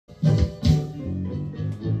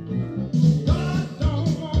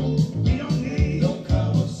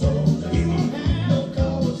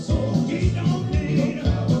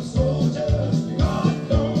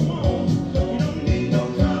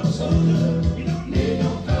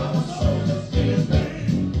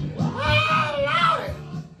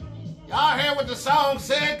song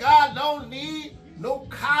said God don't need no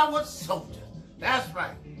coward soldiers. That's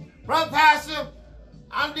right. Brother Pastor,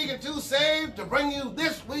 I'm Deacon Too Saved to bring you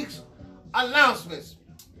this week's announcements.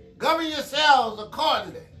 Govern yourselves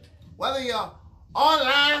accordingly. Whether you're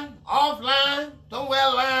online, offline, somewhere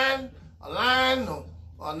line, a line,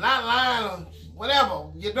 or not line, or whatever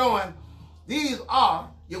you're doing, these are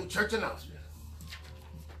your church announcements.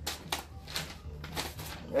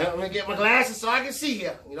 Well, let me get my glasses so I can see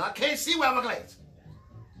here. You know, I can't see without my glasses.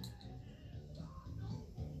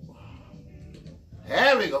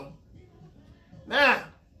 There we go. Now,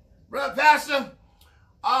 Brother Pastor,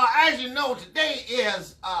 as you know, today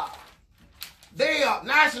is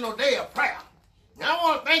National Day of Prayer. Now, I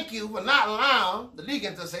want to thank you for not allowing the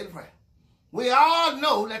deacons to say the prayer. We all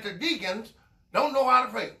know that the deacons don't know how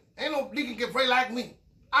to pray. Ain't no deacon can pray like me.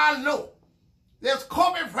 I know. There's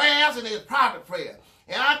corporate prayers and there's private prayers.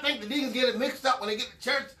 And I think the deacons get it mixed up when they get to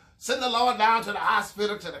church, send the Lord down to the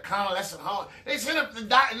hospital, to the convalescent home. They send him to the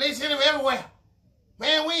doctor, they send him everywhere.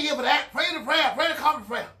 Man, we ain't here for that. Pray the prayer, pray the corporate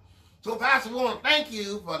prayer. So, Pastor, we want to thank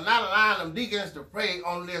you for not allowing them deacons to pray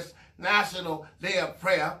on this National Day of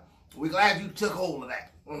Prayer. We're glad you took hold of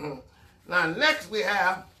that. Now, next we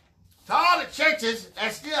have, to all the churches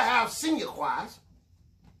that still have senior choirs,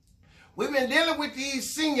 we've been dealing with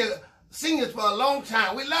these seniors for a long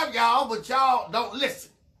time. We love y'all, but y'all don't listen.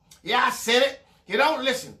 Yeah, I said it. You don't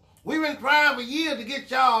listen. We've been trying for years to get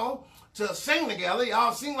y'all to sing together.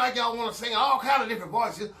 Y'all seem like y'all want to sing all kind of different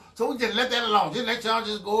voices, so we just let that alone. Just let y'all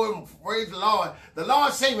just go and praise the Lord. The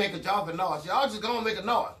Lord say make a joyful noise. Y'all just gonna make a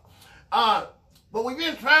noise. But we've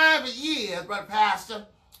been trying for years, Brother Pastor,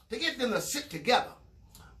 to get them to sit together.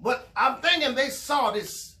 But I'm thinking they saw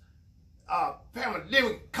this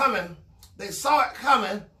pandemic coming. They saw it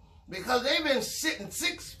coming because they've been sitting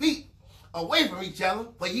 6 feet away from each other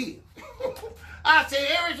for years. I say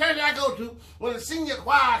every church I go to, when the senior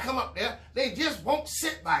choir come up there, they just won't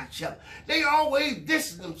sit by each other. They always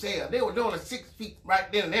distance themselves. They were doing it 6 feet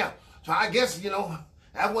right then and there. So I guess, you know,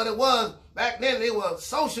 that's what it was. Back then they were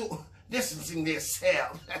social distancing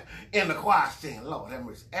themselves in the choir stand. Lord have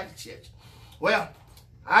mercy, at the church. Well,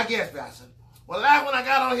 I guess, Pastor. Well, last when I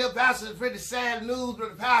got on here, Pastor, it's pretty sad news for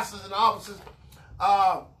the pastors and the officers.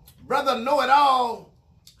 Brother Know-It-All,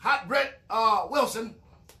 Hot Brett Wilson,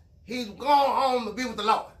 he's gone home to be with the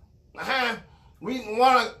Lord. We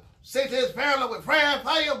want to say to his family, we're praying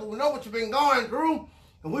for you, but we know what you've been going through,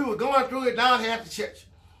 and we were going through it down here at the church.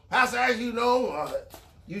 Pastor, as you know,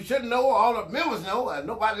 you should know, all the members know,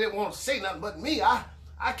 nobody didn't want to say nothing but me. I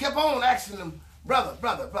kept on asking them, brother,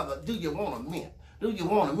 do you want a mint? Do you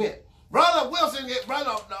want a mint? Brother Wilson,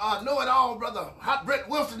 brother Know-It-All, brother Hot Brett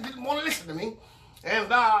Wilson didn't want to listen to me.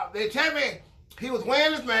 And they tell me he was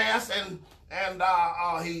wearing his mask and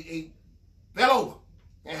he fell over.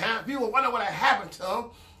 And people wonder what had happened to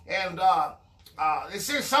him. And they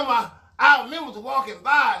said some of our members were walking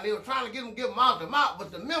by and they were trying to give him mouth to mouth,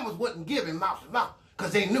 but the members wouldn't give him mouth to mouth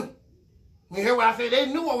because they knew. You hear what I say? They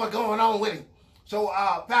knew what was going on with him. So,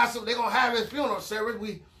 Pastor, they're going to have his funeral service.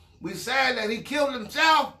 We said that he killed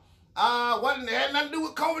himself. It had nothing to do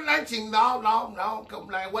with COVID-19. No,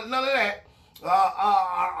 COVID-19 wasn't none of that.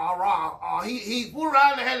 He flew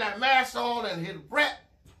around and had that mask on and his breath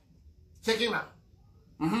took him out.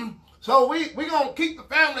 So we're going to keep the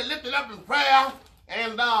family lifted up in prayer,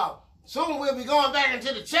 and soon we'll be going back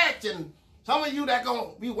into the church, and some of you that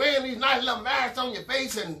going to be wearing these nice little masks on your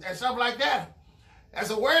face and stuff like that,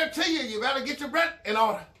 as a word to you, you better get your breath in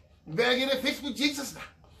order. You better get it fixed with Jesus now.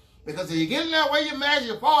 Because if you get in there where you mask,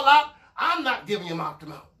 you fall out, I'm not giving you mouth to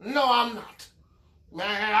mouth. No, I'm not.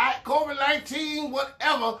 Man, COVID-19,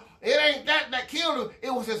 whatever, it ain't that killed him.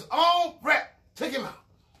 It was his own breath took him out.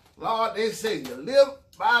 Lord, they say you live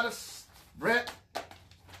by the breath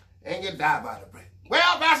and you die by the breath.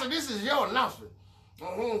 Well, Pastor, this is your announcement.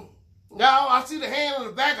 Now, I see the hand in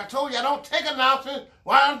the back. I told you I don't take announcements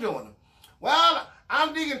while I'm doing them. Well,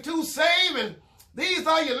 I'm Deacon Too Saved, and these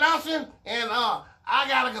are your announcements, and I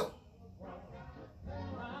gotta go.